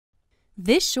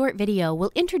This short video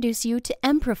will introduce you to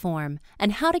EmPerform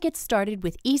and how to get started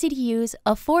with easy-to-use,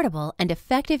 affordable, and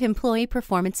effective employee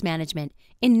performance management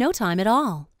in no time at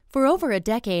all. For over a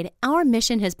decade, our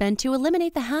mission has been to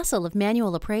eliminate the hassle of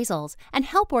manual appraisals and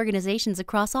help organizations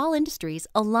across all industries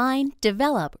align,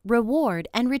 develop, reward,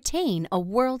 and retain a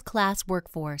world-class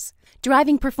workforce,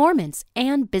 driving performance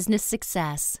and business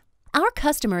success. Our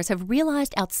customers have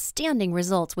realized outstanding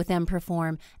results with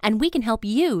EmPerform, and we can help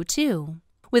you too.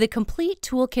 With a complete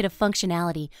toolkit of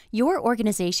functionality, your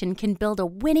organization can build a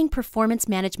winning performance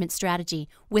management strategy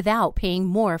without paying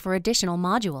more for additional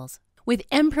modules. With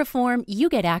EmPerform, you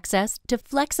get access to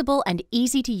flexible and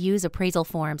easy-to-use appraisal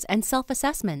forms and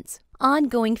self-assessments,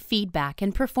 ongoing feedback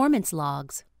and performance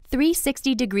logs,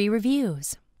 360-degree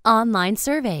reviews, online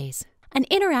surveys, an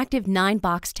interactive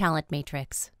 9-box talent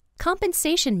matrix,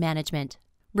 compensation management,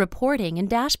 reporting and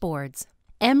dashboards.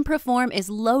 EmPerform is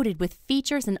loaded with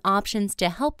features and options to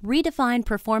help redefine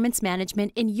performance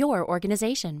management in your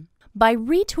organization. By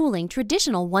retooling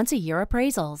traditional once-a-year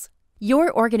appraisals,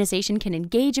 your organization can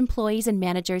engage employees and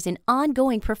managers in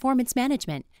ongoing performance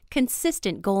management,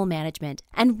 consistent goal management,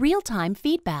 and real-time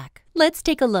feedback. Let's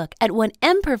take a look at what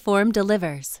EmPerform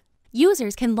delivers.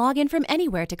 Users can log in from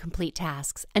anywhere to complete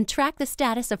tasks and track the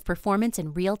status of performance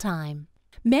in real time.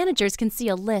 Managers can see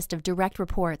a list of direct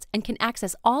reports and can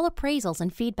access all appraisals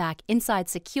and feedback inside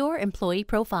secure employee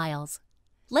profiles.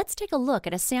 Let's take a look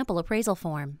at a sample appraisal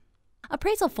form.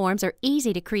 Appraisal forms are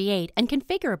easy to create and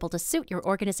configurable to suit your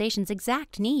organization's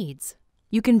exact needs.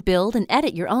 You can build and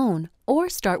edit your own, or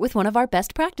start with one of our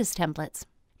best practice templates.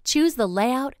 Choose the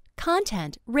layout,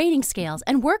 content, rating scales,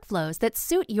 and workflows that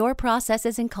suit your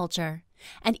processes and culture,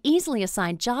 and easily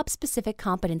assign job-specific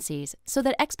competencies so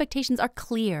that expectations are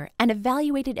clear and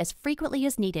evaluated as frequently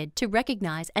as needed to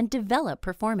recognize and develop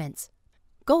performance.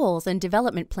 Goals and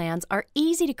development plans are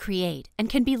easy to create and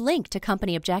can be linked to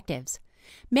company objectives.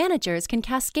 Managers can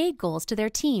cascade goals to their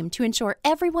team to ensure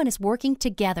everyone is working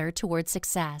together towards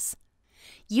success.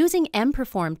 Using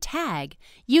EmPerform Tag,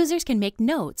 users can make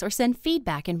notes or send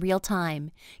feedback in real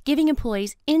time, giving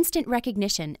employees instant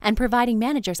recognition and providing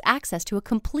managers access to a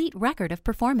complete record of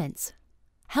performance.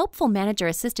 Helpful manager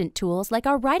assistant tools like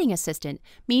our Writing Assistant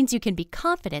means you can be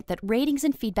confident that ratings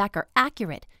and feedback are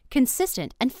accurate,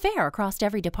 consistent, and fair across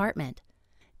every department.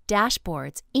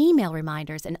 Dashboards, email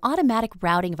reminders, and automatic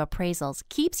routing of appraisals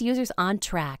keeps users on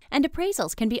track, and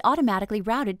appraisals can be automatically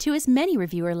routed to as many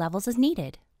reviewer levels as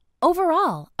needed.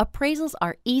 Overall, appraisals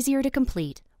are easier to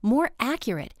complete, more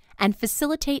accurate, and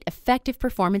facilitate effective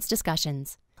performance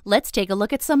discussions. Let's take a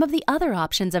look at some of the other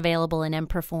options available in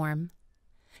EmPerform.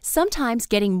 Sometimes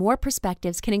getting more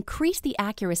perspectives can increase the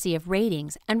accuracy of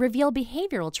ratings and reveal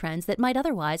behavioral trends that might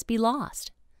otherwise be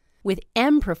lost. With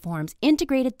EmPerform's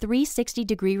integrated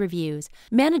 360-degree reviews,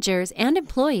 managers and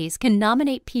employees can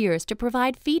nominate peers to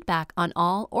provide feedback on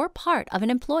all or part of an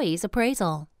employee's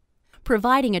appraisal,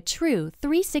 providing a true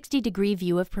 360-degree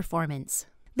view of performance.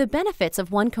 The benefits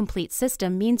of one complete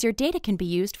system means your data can be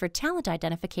used for talent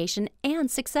identification and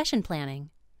succession planning.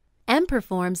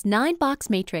 EmPerform's 9-box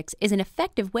matrix is an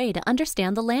effective way to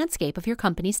understand the landscape of your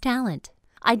company's talent.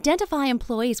 Identify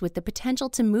employees with the potential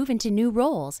to move into new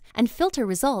roles and filter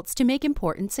results to make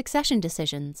important succession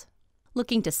decisions.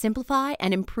 Looking to simplify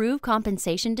and improve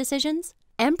compensation decisions?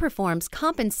 EmPerform's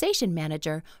Compensation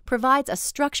Manager provides a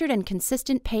structured and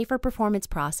consistent pay-for-performance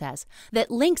process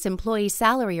that links employee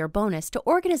salary or bonus to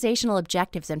organizational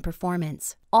objectives and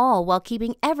performance, all while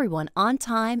keeping everyone on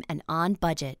time and on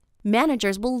budget.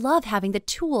 Managers will love having the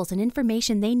tools and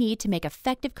information they need to make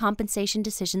effective compensation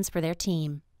decisions for their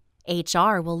team.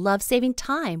 HR will love saving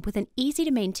time with an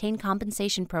easy-to-maintain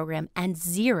compensation program and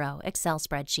 0 Excel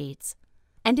spreadsheets.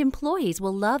 And employees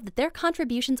will love that their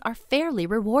contributions are fairly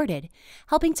rewarded,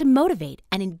 helping to motivate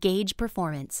and engage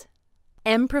performance.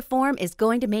 EmPerform is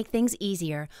going to make things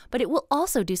easier, but it will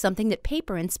also do something that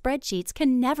paper and spreadsheets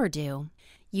can never do.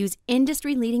 Use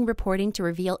industry-leading reporting to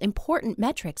reveal important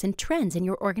metrics and trends in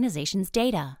your organization's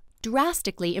data.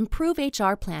 Drastically improve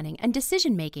HR planning and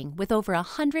decision-making with over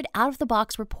 100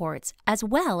 out-of-the-box reports, as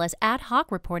well as ad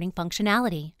hoc reporting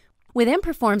functionality. With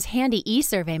EmPerform's handy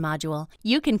e-survey module,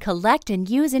 you can collect and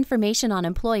use information on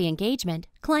employee engagement,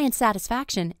 client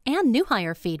satisfaction, and new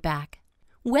hire feedback.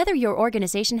 Whether your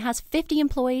organization has 50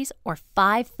 employees or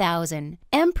 5,000,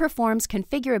 EmPerform's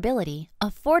configurability,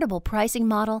 affordable pricing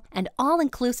model, and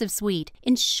all-inclusive suite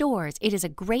ensures it is a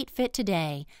great fit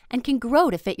today and can grow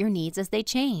to fit your needs as they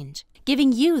change,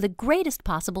 giving you the greatest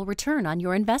possible return on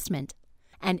your investment.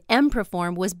 And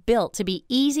EmPerform was built to be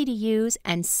easy to use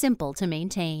and simple to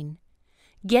maintain.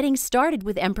 Getting started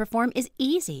with EmPerform is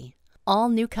easy. All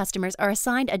new customers are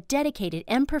assigned a dedicated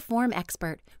EmPerform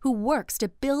expert who works to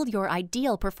build your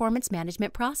ideal performance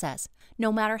management process,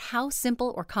 no matter how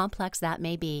simple or complex that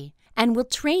may be, and will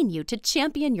train you to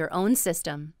champion your own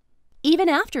system. Even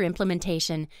after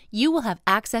implementation, you will have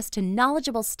access to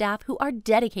knowledgeable staff who are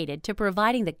dedicated to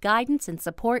providing the guidance and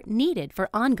support needed for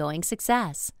ongoing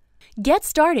success. Get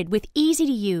started with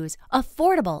easy-to-use,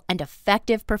 affordable, and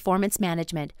effective performance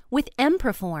management with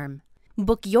EmPerform.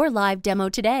 Book your live demo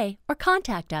today or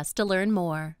contact us to learn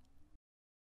more.